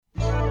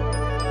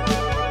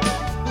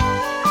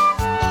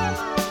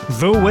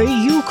The Way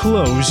You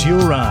Close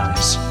Your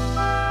Eyes.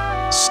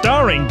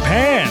 Starring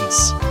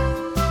Pants.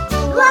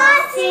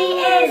 Flossie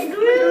is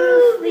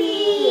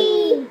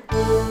groovy.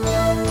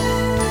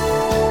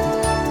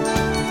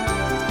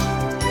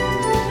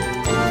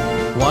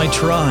 Why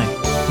try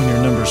when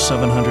you're number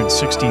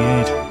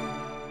 768?